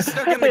 Yeah.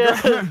 Stuck in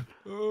the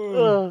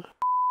ground.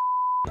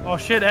 Oh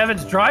shit,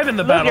 Evan's driving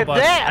the Look battle at bus.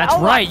 that. That's Oh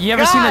my right. You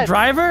ever seen the God.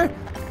 driver?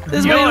 This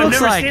is Yo, what he I've looks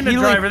never like. seen the he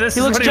driver. This he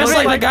is looks what he just looks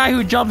like like. the guy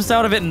who jumps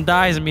out of it and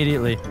dies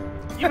immediately.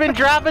 You've been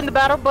driving the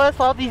battle bus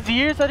all these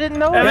years? I didn't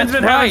know Evan's it.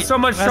 been That's having right. so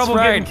much That's trouble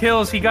right. getting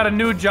kills, he got a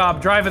new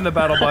job driving the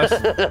battle bus.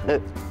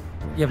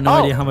 You have no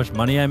Oh. idea how much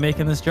money I make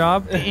in this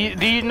job? Do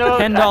you know?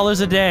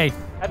 $10 a day.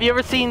 Have you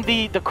ever seen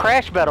the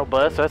crash battle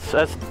bus?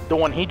 That's the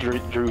one he drew.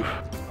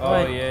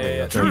 Oh,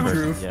 yeah. Drew.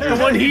 The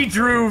one he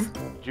drew.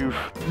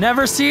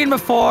 Never seen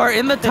before.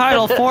 In the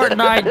title,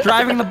 Fortnite,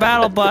 driving the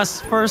battle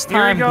bus. First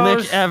Here he time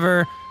goes. glitch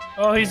ever.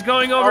 Oh, he's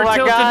going over Oh my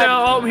tilted God.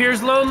 now. Oh,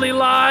 here's Lonely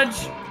Lodge.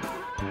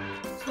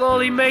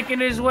 Slowly making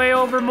his way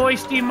over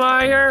Moisty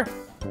Mire.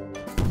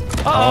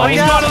 Uh-oh, he's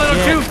yeah. gone a little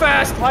Yeah. too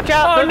fast. Watch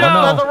out! Oh, there's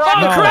no. there's a rocket Oh,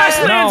 coming. crash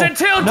No. lands and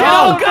tilted. No.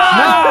 Oh,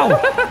 God.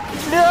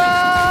 No!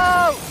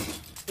 No!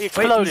 He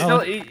exploded. still- Oh,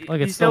 he- look,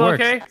 he's it still still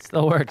works. okay?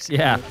 Still works,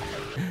 yeah.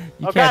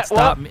 You Okay, can't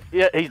stop me.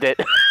 Yeah, he's dead.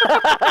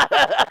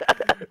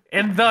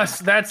 And thus,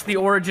 that's the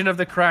origin of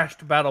the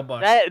crashed battle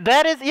bus.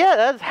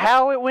 That's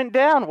how it went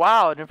down.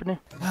 Wow, I never knew.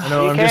 I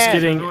know. You I'm just can't.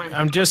 getting.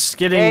 I'm just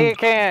Yeah, getting. you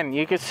can.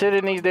 You can sit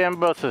in these damn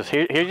buses.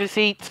 Here's your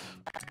seats.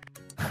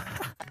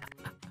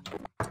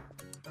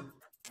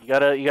 You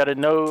gotta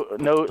no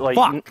like.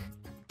 Fuck.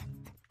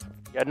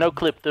 You gotta no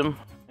clip them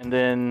and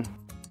then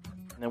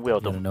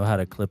weld You them. don't know how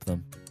to clip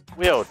them.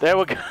 Weld. There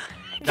we go.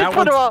 That Just put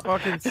one's them all.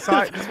 fucking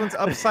side. This one's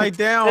upside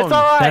down. It's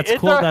all right. That's it's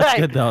cool. all That's right.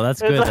 good though.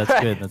 That's It's good. all That's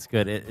right. good. That's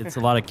good. It's a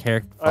lot of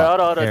character. All right,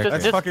 hold on.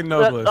 That's fucking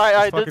all noblest. right,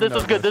 That's fucking this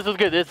is good. noblest. This is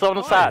good. It's on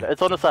the side.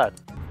 It's on the side.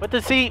 Put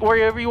the seat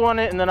wherever you want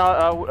it, and then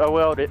I'll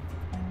weld it.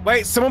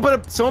 Wait, someone put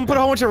a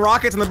whole bunch of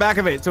rockets on the back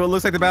of it, so it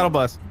looks like the battle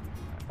bus.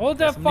 Hold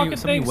that somebody- fucking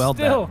somebody thing weld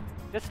that.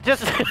 still.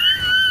 Just.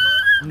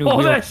 New Hold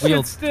wheel, that shit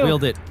wheeled, still.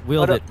 wheeled it.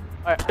 Wheeled Hold it.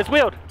 All right, it's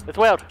wheeled. It's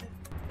wheeled.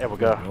 There we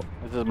go.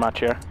 This is my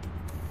chair.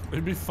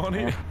 It'd be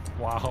funny.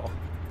 Wow.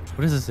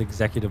 What is this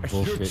executive Your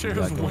bullshit you chair's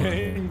got going on here?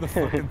 weighing the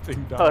fucking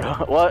thing Hold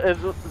down. on. Well,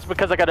 it's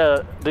because I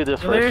gotta do this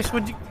Delirious, first.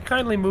 would you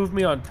kindly move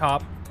me on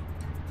top?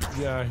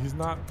 Yeah, he's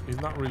not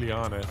really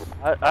on it.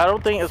 I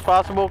don't think it's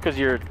possible because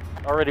you're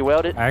already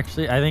welded.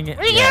 Actually, I think. What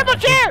are you getting my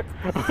chair?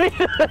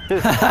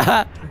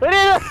 What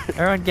are you?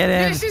 Everyone get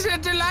in. This is a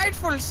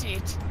delightful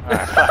seat.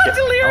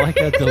 I like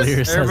how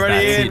Delirious says Everybody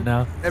that in. seat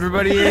now.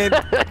 Everybody in.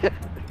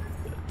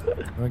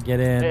 Everyone get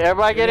in. Hey,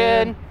 everybody get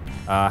in.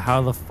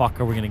 How the fuck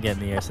are we gonna get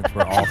in the air since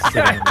we're all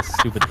sitting in this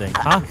stupid thing?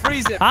 Huh?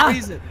 Freeze it, Huh?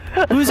 freeze it.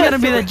 Who's gonna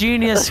be the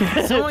genius who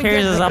Someone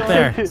carries get us the up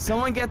gun. there?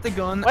 Someone get the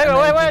gun. Wait, and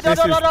wait, then wait,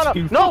 just- no,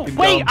 too no, fucking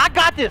wait, dumb. I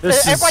got this.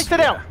 This Everybody is- sit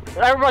down.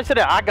 Everybody sit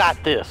down. I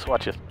got this.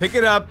 Watch this. Pick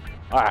it up.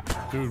 All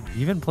right. Dude,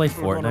 You even play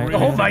We're gonna Fortnite?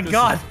 read Oh my This is-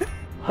 God.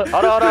 Hold on,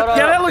 hold on.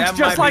 Yeah, that looks That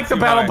just might like be the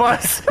too battle high.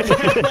 bus.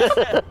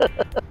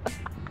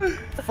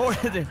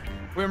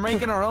 We're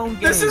making our own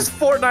game. This is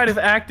Fortnite if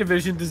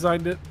Activision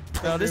designed it.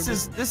 No, this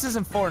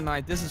isn't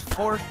Fortnite. This is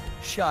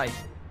Fortnite.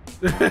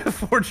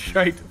 Fort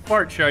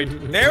shite.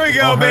 There we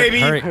go, Oh, baby.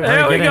 There we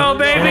get go, in.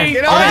 baby.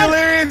 Get Hold on, on.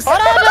 Delirious. Hold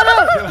on,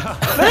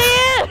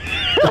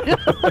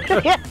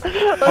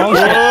 Oh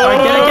shit! All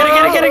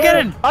right, get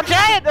in! I'm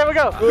trying. There we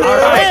go. All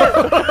right,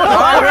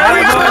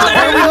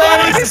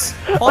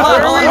 hold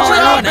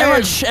on.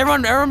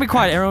 Everyone be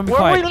quiet. Everyone be Where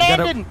quiet. we You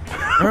gotta- landing?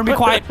 Everyone be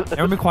quiet.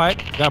 Everyone be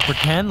quiet. You gotta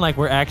pretend like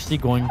we're actually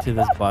going to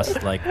this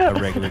bus like a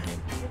regular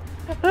game.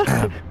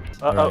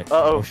 Alright.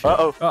 Shit.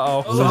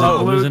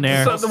 Uh-oh. We're losing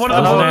air. So one of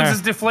the Losing balloons air.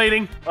 is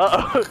deflating.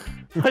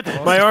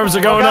 My arms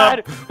are going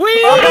up. hey,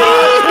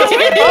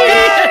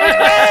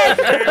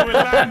 we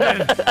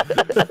landed.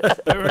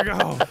 There we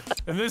go.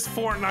 In this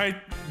Fortnite,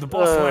 the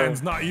boss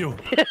lands, not you. All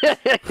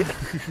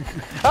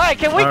right,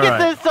 can we All get right.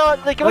 this?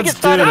 Can we Let's get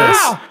started? do this.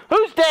 Ow!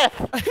 Who's deaf?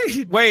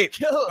 Wait.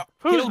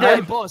 Who's Kill my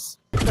deaf? boss.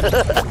 I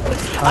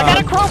got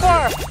a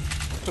crowbar.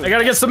 I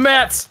gotta get some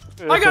mats.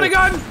 I got a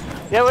gun.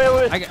 Yeah,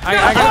 wait. I got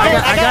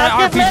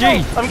an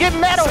RPG. I'm getting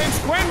metal. Since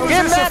when was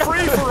getting this a metal.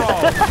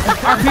 free-for-all?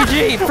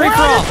 RPG. Free We're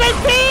for on all. the same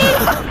team.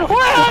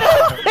 We're on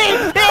the same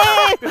team.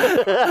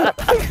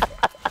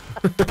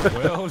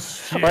 Well,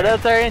 shit. Well,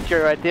 that's our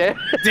intro right there.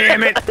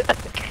 Damn it.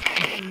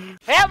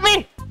 Help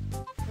me.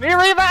 Me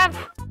revive.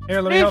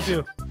 Here, let me help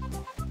you.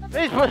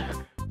 Please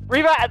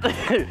revive.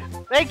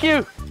 Thank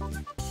you.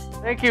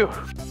 Thank you.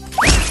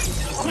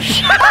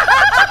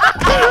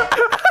 Hey,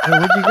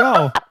 where'd you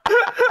go?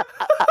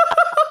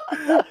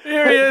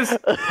 Here he is.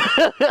 Look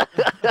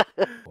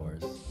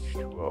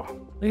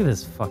at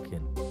this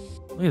fucking.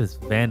 Look at this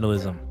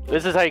vandalism.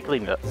 This is how you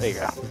clean it up. There you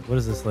go. What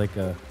is this like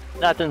a?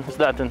 Nothing. It's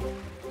nothing.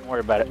 Don't worry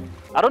about it.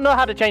 I don't know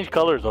how to change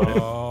colors on it.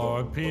 Oh,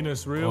 a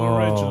penis, real Oh.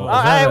 original.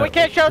 Is that Hey, a- we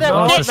can't show that.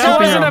 Oh, We it's can't a show That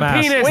wasn't superhero a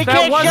mask. penis. We That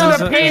can't show wasn't a the It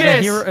was a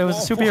penis. hero- it was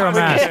a superhero Okay.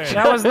 mask.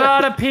 That was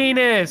not a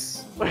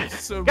penis.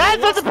 So Guys,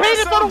 there's a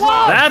penis on the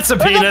wall! That's a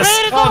There's penis.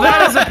 on Oh, the that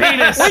wall! is a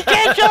penis. We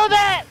can't show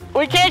that!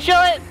 We can't show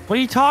it! What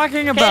are you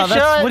talking about? show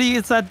That's it. what do you?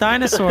 It's that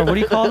dinosaur. What do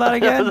you call that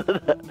again?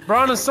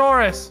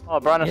 Brontosaurus. Oh, Yeah,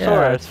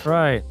 Brontosaurus. that's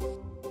right.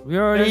 We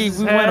There's his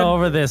went head.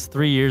 over this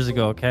 3 years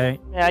ago. Okay.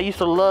 Yeah, I used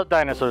to love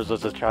dinosaurs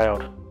as a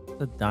child.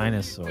 The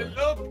dinosaur.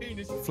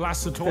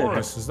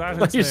 Flaccitosaurus, is that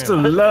I his used to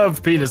name?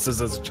 love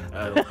penises as a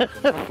child.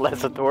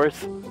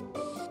 Flaccitosaurus.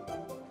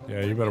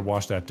 Yeah, you better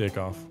wash that dick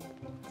off.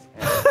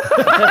 All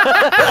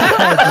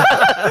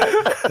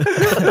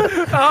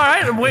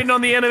right, I'm waiting on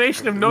the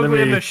animation of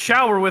Nogla in me- the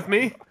shower with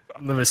me.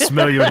 Let me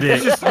smell your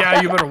dick. Just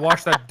yeah, you better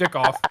wash that dick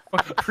off,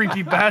 fucking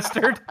creepy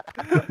bastard.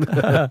 Look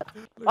at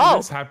Oh!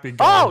 this happy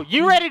guy. Oh,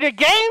 you ready to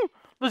game?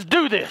 Let's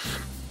do this.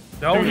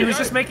 No, he was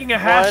just making a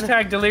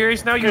hashtag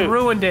Delirious. Now you Two.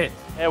 ruined it.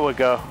 There we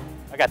go.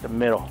 I got the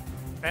middle.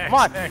 X, Come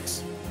on.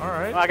 X. All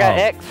right. I got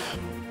X.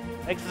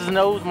 X's and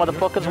O's,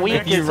 motherfuckers. We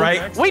ain't If you kissing.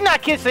 right- We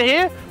not kissing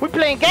here. We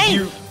playing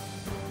games.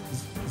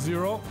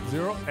 0,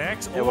 0,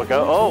 X. There we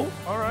go. Oh.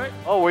 All right.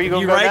 Oh, where you If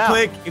gonna you go right now?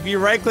 click, if you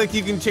right click,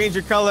 you can change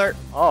your color.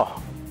 Oh.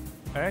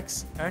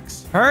 X,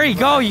 X. Hurry,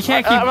 go! You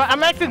can't keep.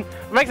 I'm Xing.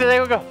 I'm Xing.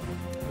 There we go.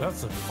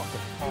 That's a fucking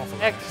awful.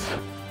 X.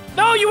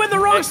 No, you in the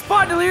wrong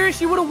spot,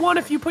 Delirious. You would have won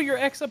if you put your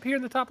X up here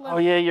in the top left. Oh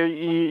yeah,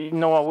 you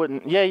no, I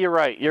wouldn't. Yeah, you're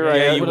right. You're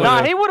right. Yeah, you Nah,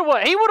 would've. he would have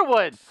won. He would have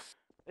won.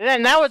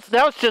 And now it's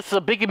just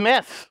a big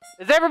mess.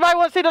 Does everybody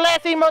want to see the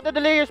last emote that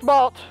Delirious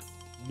bought?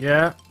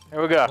 Yeah.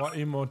 Here we go. What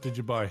emote did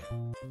you buy?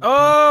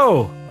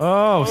 Oh.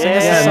 Oh, sing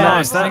us Yeah, a song.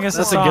 nice. Sing us a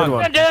That's a song. good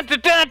one. Dun, dun,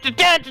 dun, dun,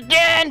 dun, dun,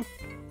 dun.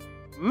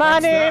 My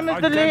What's that? name is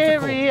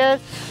Identical.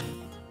 Delirious,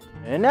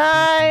 and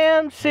I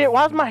am serious.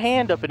 Why's my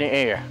hand up in the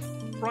air?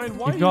 Brian,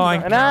 why Keep are going.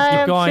 you And I Keep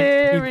am going,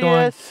 keep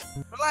going. serious.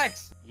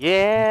 Relax.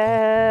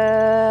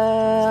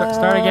 Yeah.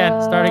 Start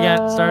again. Start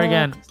again. Start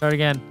again. Start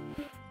again.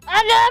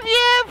 I love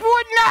you,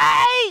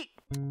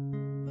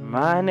 Fortnite!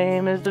 My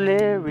name is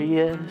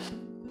Delirious,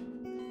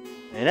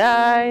 and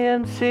I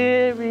am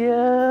serious.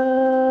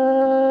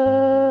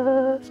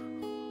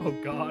 Oh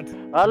God.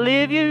 I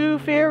leave you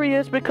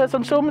furious because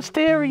I'm so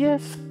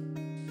mysterious.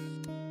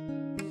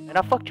 And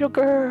I fucked your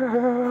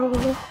girl.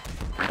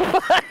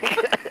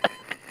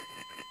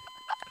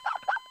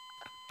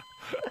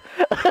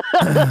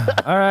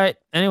 All right.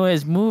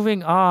 Anyways,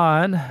 moving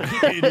on.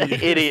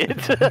 Idiot.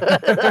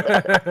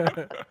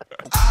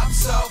 I'm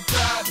so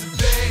proud to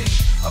be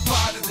a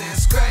part of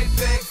this great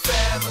big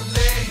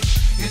family.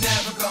 You're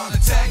never gonna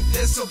take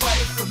this away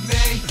from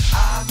me.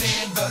 I'm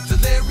in the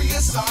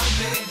delirious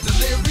army,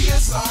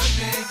 delirious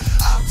army.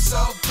 I'm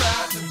so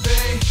proud to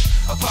be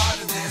a part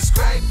of this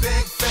great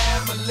big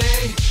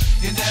family.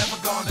 You're never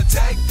gonna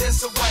take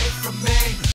this away from me.